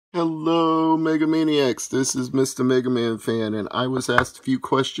Hello, Mega Maniacs. This is Mr. MegaManFan, and I was asked a few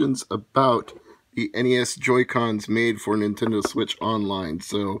questions about the NES Joy-Cons made for Nintendo Switch Online.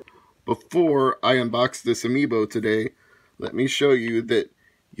 So, before I unbox this Amiibo today, let me show you that,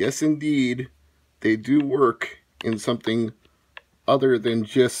 yes indeed, they do work in something other than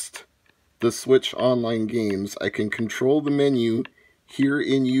just the Switch Online games. I can control the menu here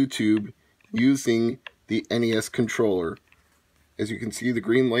in YouTube using the NES controller. As you can see, the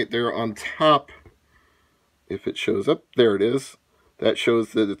green light there on top, if it shows up, there it is. That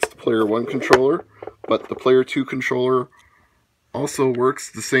shows that it's the Player 1 controller, but the Player 2 controller also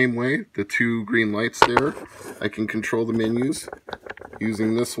works the same way. The two green lights there. I can control the menus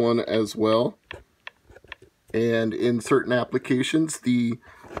using this one as well. And in certain applications, the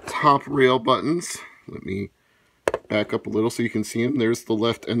top rail buttons, let me back up a little so you can see them. There's the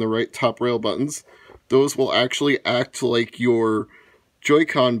left and the right top rail buttons. Those will actually act like your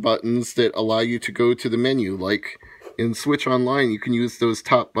Joy-Con buttons that allow you to go to the menu. Like in Switch Online, you can use those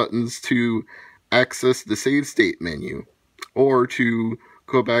top buttons to access the save state menu or to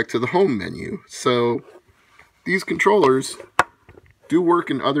go back to the home menu. So these controllers do work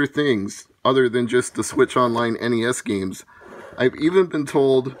in other things other than just the Switch Online NES games. I've even been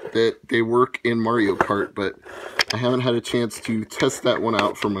told that they work in Mario Kart, but I haven't had a chance to test that one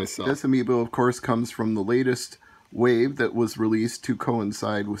out for myself. This Amiibo, of course, comes from the latest wave that was released to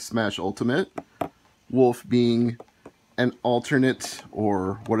coincide with Smash Ultimate. Wolf being an alternate,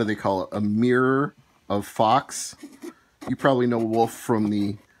 or what do they call it, a mirror of Fox. You probably know Wolf from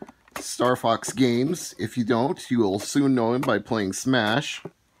the Star Fox games. If you don't, you will soon know him by playing Smash.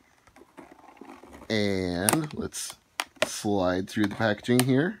 And let's slide through the packaging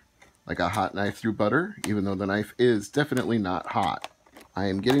here like a hot knife through butter, even though the knife is definitely not hot. I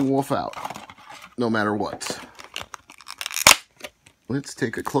am getting Wolf out, no matter what. Let's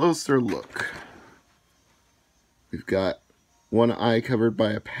take a closer look. We've got one eye covered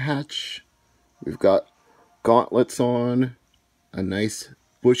by a patch. We've got gauntlets on, a nice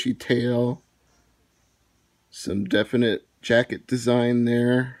bushy tail, some definite jacket design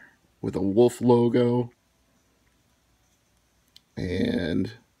there with a wolf logo.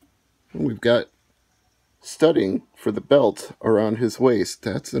 And we've got studding for the belt around his waist.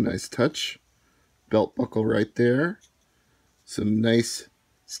 That's a nice touch. Belt buckle right there. Some nice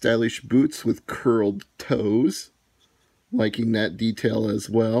stylish boots with curled toes. Liking that detail as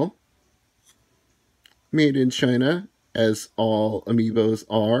well. Made in China, as all Amiibos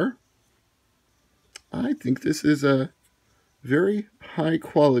are. I think this is a very high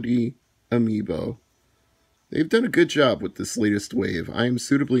quality Amiibo. They've done a good job with this latest wave. I am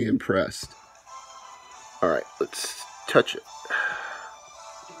suitably impressed. Alright, let's touch it.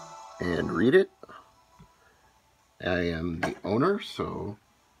 And read it. I am the owner, so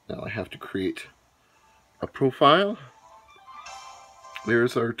now I have to create a profile.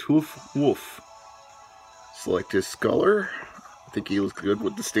 There's our Tooth Wolf. Select his color. I think he looks good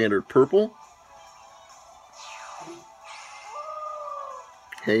with the standard purple.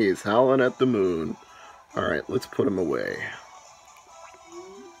 Hey, he's howling at the moon. Alright, let's put him away.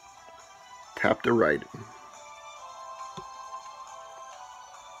 Tap to right him.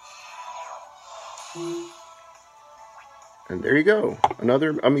 And there you go.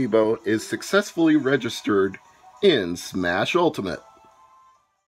 Another Amiibo is successfully registered in Smash Ultimate.